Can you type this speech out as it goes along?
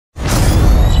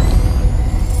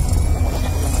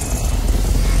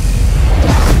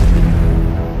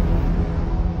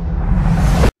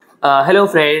Hello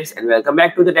friends and welcome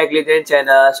back to the Tech Legend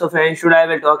channel. So friends, today I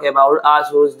will talk about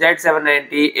ASUS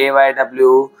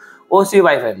Z790-AYW OC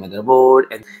Wi-Fi motherboard,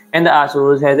 and the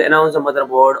ASUS has announced a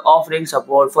motherboard offering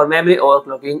support for memory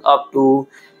overclocking up to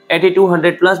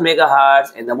 8200 plus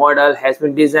megahertz, and the model has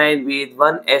been designed with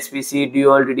one SPC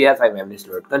dual DDR5 memory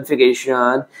slot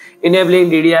configuration,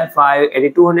 enabling DDR5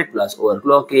 8200 plus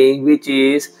overclocking, which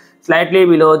is slightly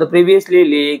below the previously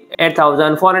leaked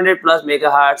 8400 plus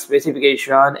megahertz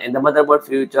specification. And the motherboard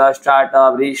features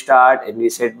startup, restart and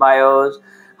reset BIOS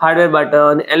hardware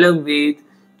button along with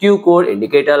Q-code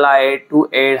indicator light to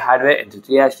aid hardware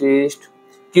enthusiasts.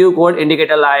 Q-code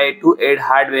indicator light to aid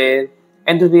hardware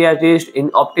enthusiasts in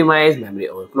optimized memory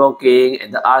overclocking.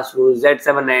 And the ASUS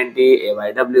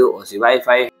Z790-AYW OC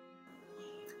Wi-Fi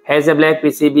has a black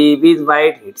PCB with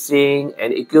white heatsink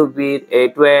and equipped with a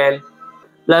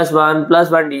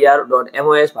 12+1+1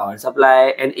 Dr.MOS power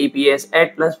supply and EPS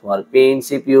 8+4-pin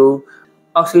CPU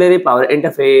auxiliary power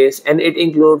interface, and it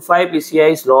includes 5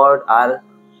 PCI slot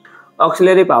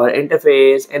auxiliary power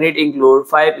interface, and it includes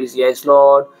 5 PCI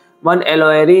slot, 1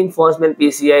 alloy reinforcement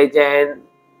PCIe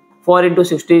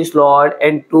Gen4x16 slot,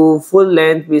 and 2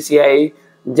 full-length PCIe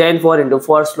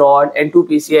Gen4x4 slot, and 2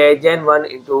 PCIe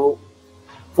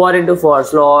Gen1x4x4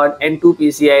 slot, and 2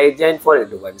 PCIe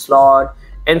Gen4x1 slot.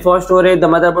 And for storage, the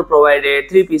motherboard provided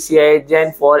 3 PCIe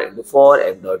Gen4x4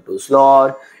 M.2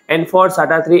 slot, and for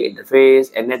SATA 3 interface.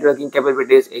 And networking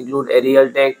capabilities include a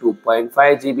Realtek 2.5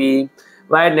 GB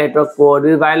wired network port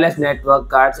with wireless network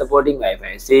card supporting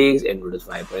Wi-Fi 6 and Bluetooth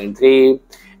 5.3.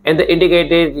 And the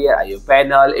integrated rear I/O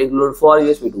panel include 4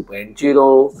 USB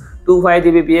 2.0, 2 5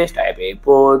 Gbps Type A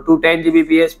port, 2 10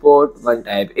 Gbps port, 1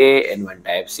 Type A and 1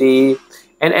 Type C,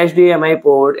 and HDMI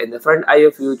port. And the front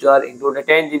I/O feature include a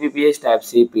 10 Gbps Type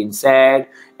C pin set,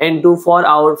 and 2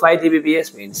 4-out 5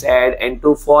 Gbps pin set, and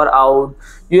 2 4-out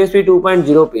USB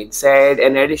 2.0 pin set.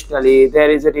 And additionally, there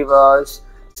is a reverse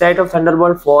set of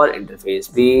Thunderbolt 4 interface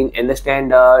pin, and the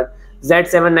standard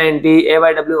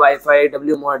Z790-AYW Wi-Fi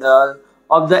W model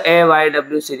of the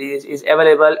AYW series is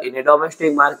available in a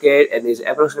domestic market and is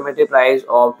approximately price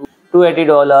of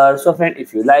 $280. So friend,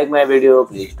 if you like my video,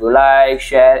 please do like,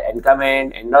 share and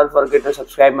comment, and don't forget to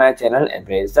subscribe my channel and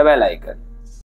press the bell icon.